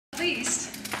least,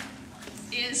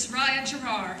 is Raed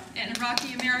Jarrar, an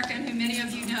Iraqi-American who many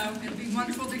of you know. It'll be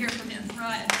wonderful to hear from him.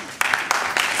 Raed.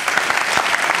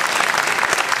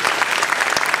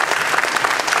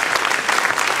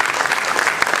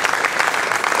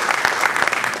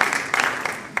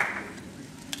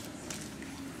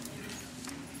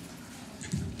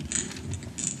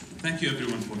 Thank you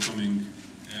everyone for coming.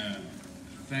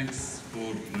 Thanks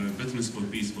for Veterans for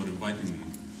Peace for inviting me.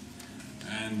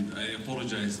 And I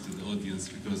apologize to the audience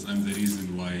because I'm the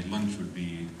reason why lunch will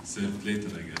be served later,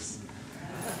 I guess.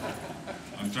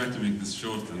 I'm trying to make this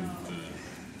short and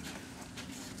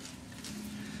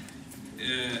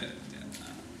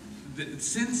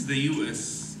since the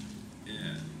US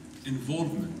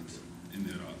involvement in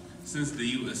Iraq, since the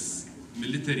US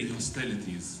military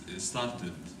hostilities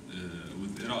started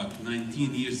with Iraq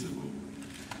 19 years ago,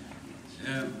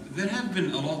 there have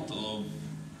been a lot of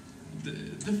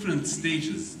different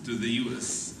stages to the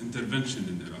US intervention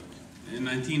in Iraq. In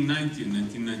 1990 and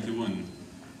 1991,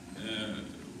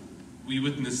 we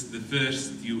witnessed the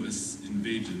first US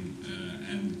invasion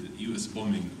and US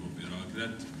bombing of Iraq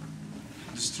that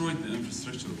destroyed the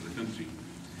infrastructure of the country.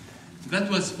 That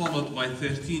was followed by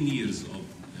 13 years of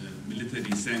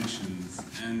military sanctions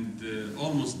and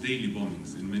almost daily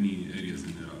bombings in many areas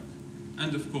in Iraq.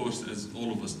 And of course, as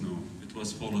all of us know, it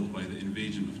was followed by the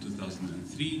invasion of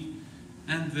 2003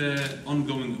 and the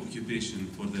ongoing occupation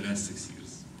for the last 6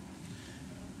 years.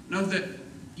 Now, the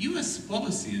US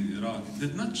policy in Iraq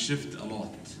did not shift a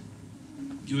lot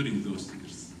during those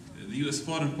years. The US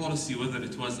foreign policy, whether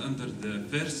it was under the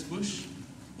first Bush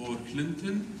or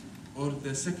Clinton or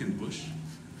the second Bush,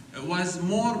 was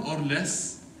more or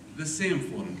less the same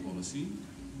foreign policy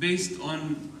based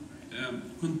on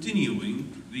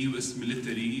continuing the US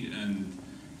military and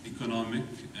economic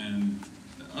and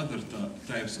other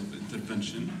types of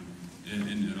intervention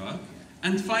in Iraq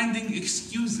and finding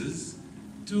excuses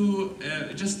to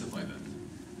justify that.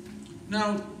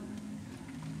 Now,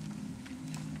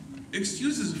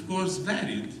 excuses of course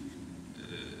varied.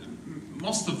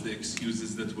 Most of the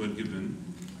excuses that were given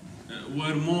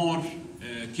were more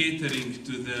catering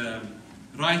to the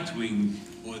right-wing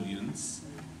audience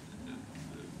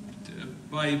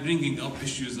by bringing up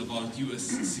issues about US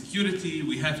security.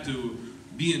 We have to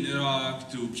be in Iraq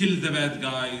to kill the bad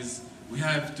guys. We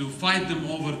have to fight them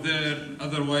over there,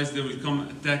 otherwise they will come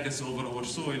attack us over our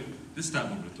soil. This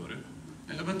type of rhetoric.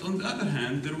 But on the other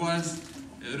hand, there was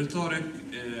rhetoric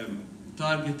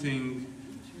targeting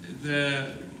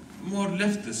the more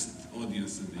leftist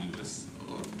audience in the US,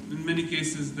 or in many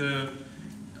cases the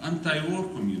anti-war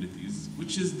communities,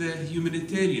 which is the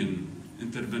humanitarian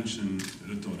intervention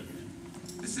rhetoric.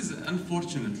 This is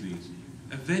unfortunately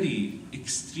a very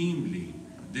extremely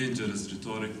dangerous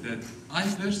rhetoric that I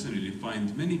personally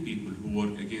find many people who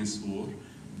work against war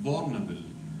vulnerable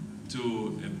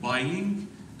to buying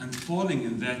and falling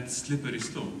in that slippery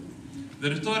slope. The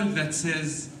rhetoric that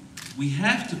says we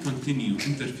have to continue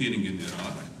interfering in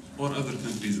Iraq or other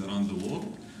countries around the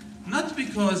world, not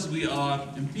because we are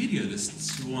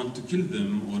imperialists who want to kill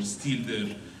them or steal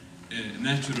their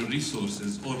natural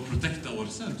resources or protect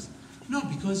ourselves. No,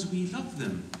 because we love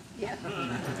them. Yeah.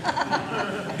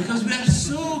 Because we are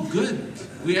so good.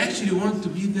 We actually want to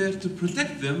be there to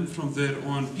protect them from their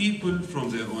own people,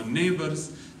 from their own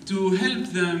neighbors, to help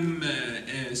them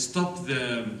stop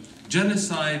the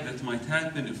genocide that might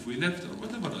happen if we left, or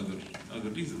whatever other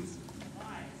reasons.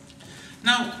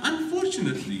 Now,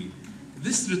 unfortunately,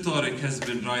 this rhetoric has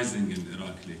been rising in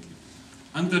Iraq lately.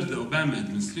 Under the Obama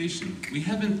administration, we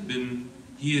haven't been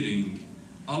hearing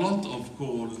a lot of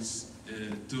calls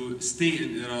to stay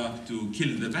in Iraq to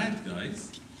kill the bad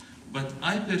guys, but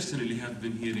I personally have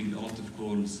been hearing a lot of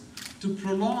calls to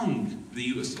prolong the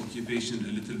US occupation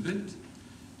a little bit,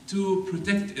 to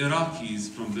protect Iraqis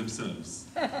from themselves.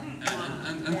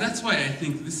 And that's why I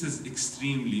think this is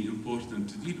extremely important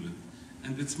to deal with.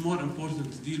 And it's more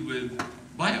important to deal with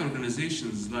by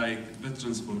organizations like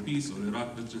Veterans for Peace or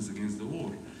Iraq Veterans Against the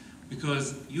War.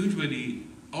 Because usually,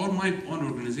 my own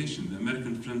organization, the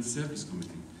American Friends Service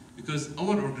Committee, because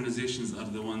our organizations are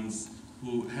the ones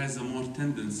who has a more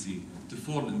tendency to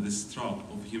fall in this trap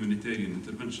of humanitarian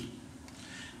intervention.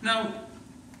 Now,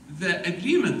 the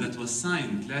agreement that was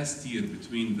signed last year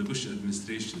between the Bush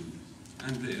administration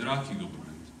and the Iraqi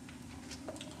government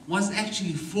was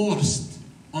actually forced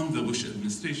on the Bush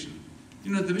administration.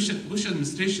 You know, the Bush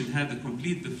administration had a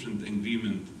complete different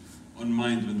agreement on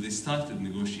mind when they started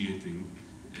negotiating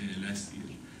last year.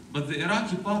 But the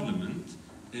Iraqi parliament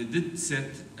did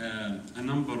set a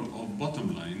number of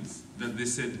bottom lines that they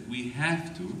said we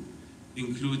have to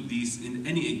include these in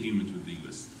any agreement with the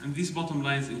US. And these bottom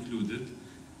lines included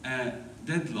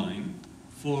deadline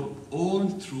for all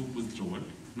troop withdrawal,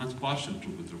 not partial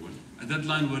troop withdrawal, a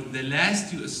deadline where the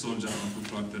last US soldier or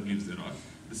contractor leaves Iraq.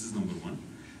 This is number one.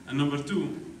 And number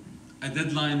two, a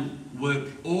deadline where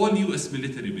all US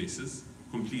military bases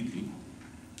completely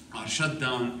are shut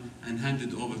down and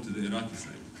handed over to the Iraqi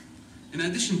side. In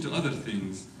addition to other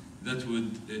things that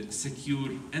would secure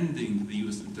ending the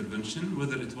US intervention,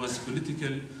 whether it was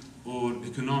political or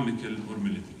economical or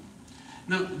military.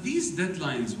 Now, these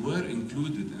deadlines were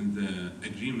included in the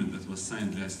agreement that was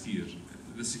signed last year,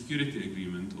 the security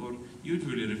agreement, or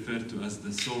usually referred to as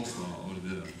the SOFA, or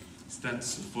the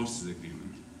Status of Forces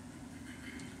Agreement.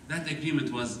 That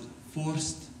agreement was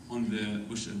forced on the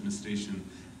Bush administration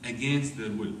against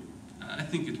their will. I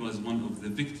think it was one of the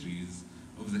victories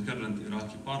of the current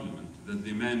Iraqi parliament that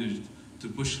they managed to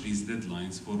push these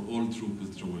deadlines for all troop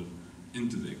withdrawal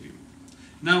into the agreement.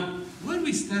 Now, where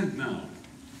we stand now,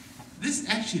 this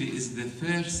actually is the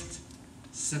first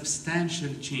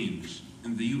substantial change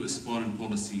in the US foreign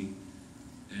policy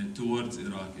towards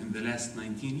Iraq in the last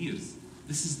 19 years.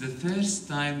 This is the first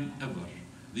time ever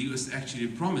the US actually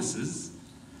promises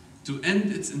to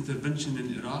end its intervention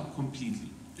in Iraq completely.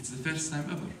 It's the first time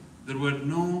ever. There were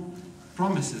no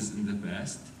promises in the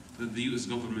past that the US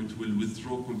government will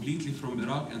withdraw completely from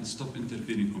Iraq and stop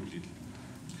interfering completely.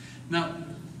 Now,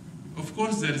 of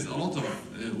course, there is a lot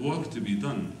of work to be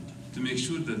done to make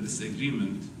sure that this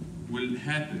agreement will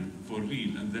happen for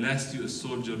real and the last US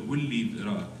soldier will leave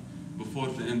Iraq before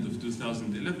the end of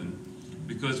 2011.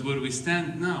 Because where we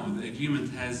stand now, the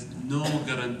agreement has no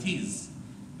guarantees.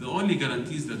 The only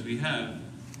guarantees that we have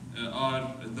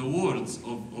are the words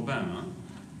of Obama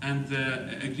and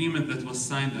the agreement that was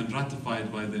signed and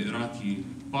ratified by the Iraqi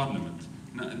parliament.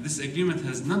 Now, this agreement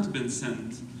has not been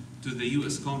sent to the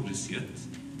US Congress yet.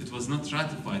 It was not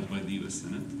ratified by the US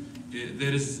Senate.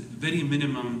 There is very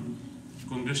minimum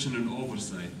congressional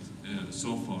oversight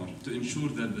so far to ensure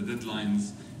that the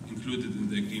deadlines included in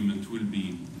the agreement will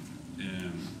be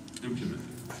implemented.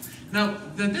 Now,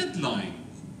 the deadline,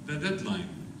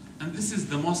 and this is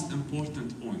the most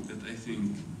important point that I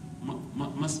think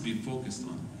must be focused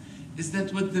on, is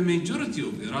that what the majority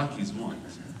of Iraqis want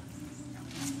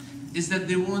is that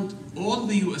they want all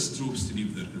the US troops to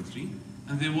leave their country,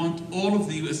 and they want all of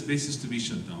the US bases to be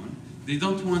shut down. They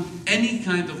don't want any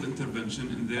kind of intervention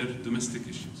in their domestic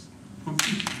issues,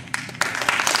 completely.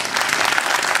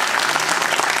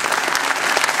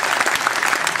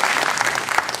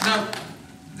 Now,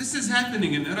 this is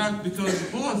happening in Iraq because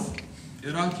both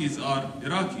Iraqis are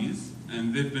Iraqis,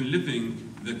 and they've been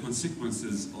living the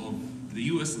consequences of the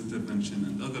US intervention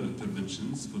and other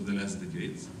interventions for the last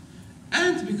decades,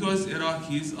 and because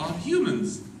Iraqis are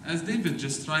humans, as David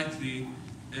just rightly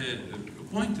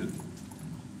pointed.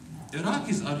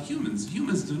 Iraqis are humans.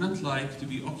 Humans do not like to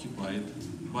be occupied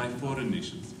by foreign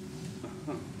nations.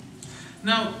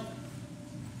 Now,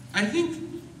 I think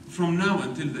from now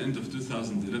until the end of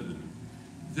 2011,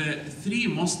 the three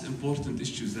most important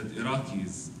issues that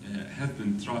Iraqis have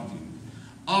been tracking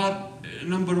are,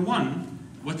 number one,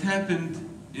 what happened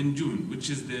in June, which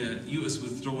is the US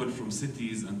withdrawal from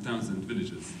cities and towns and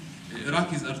villages.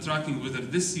 Iraqis are tracking whether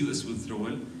this US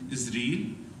withdrawal is real,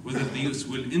 whether the US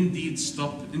will indeed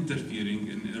stop interfering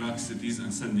in Iraq's cities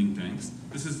and sending tanks.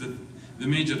 This is the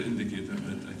major indicator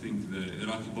that I think the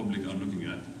Iraqi public are looking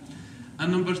at.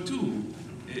 And number two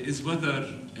is whether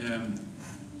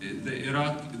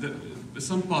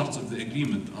some parts of the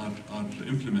agreement are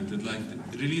implemented, like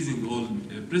releasing all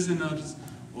prisoners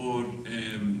or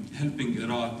helping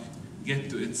Iraq get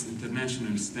to its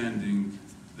international standing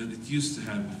that it used to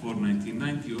have before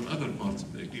 1990, or other parts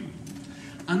of the agreement.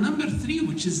 And number three,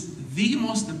 which is the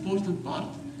most important part,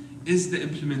 is the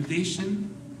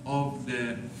implementation of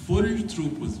the full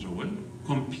troop withdrawal,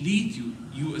 complete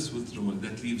US withdrawal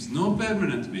that leaves no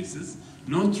permanent bases,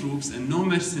 no troops, and no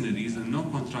mercenaries, and no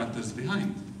contractors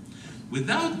behind.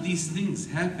 Without these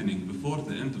things happening before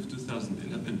the end of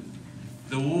 2011,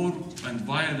 the war and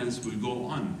violence will go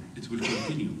on. It will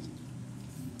continue.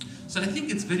 So I think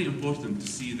it's very important to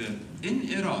see that in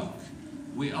Iraq,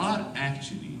 we are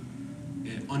actually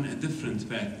on a different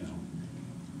path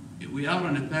now. We are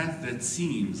on a path that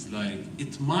seems like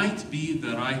it might be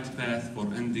the right path for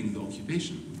ending the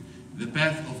occupation. The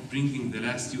path of bringing the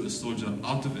last US soldier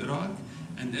out of Iraq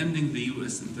and ending the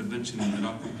US intervention in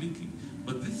Iraq completely.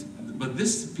 But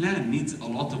this plan needs a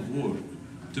lot of work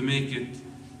to make it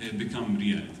become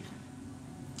reality.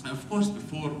 And of course,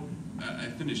 before I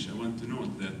finish, I want to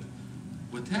note that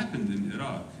what happened in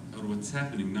Iraq, or what's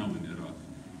happening now in Iraq,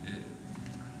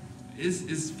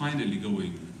 is finally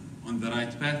going on the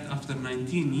right path after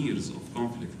 19 years of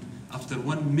conflict, after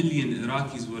 1 million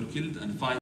Iraqis were killed and 5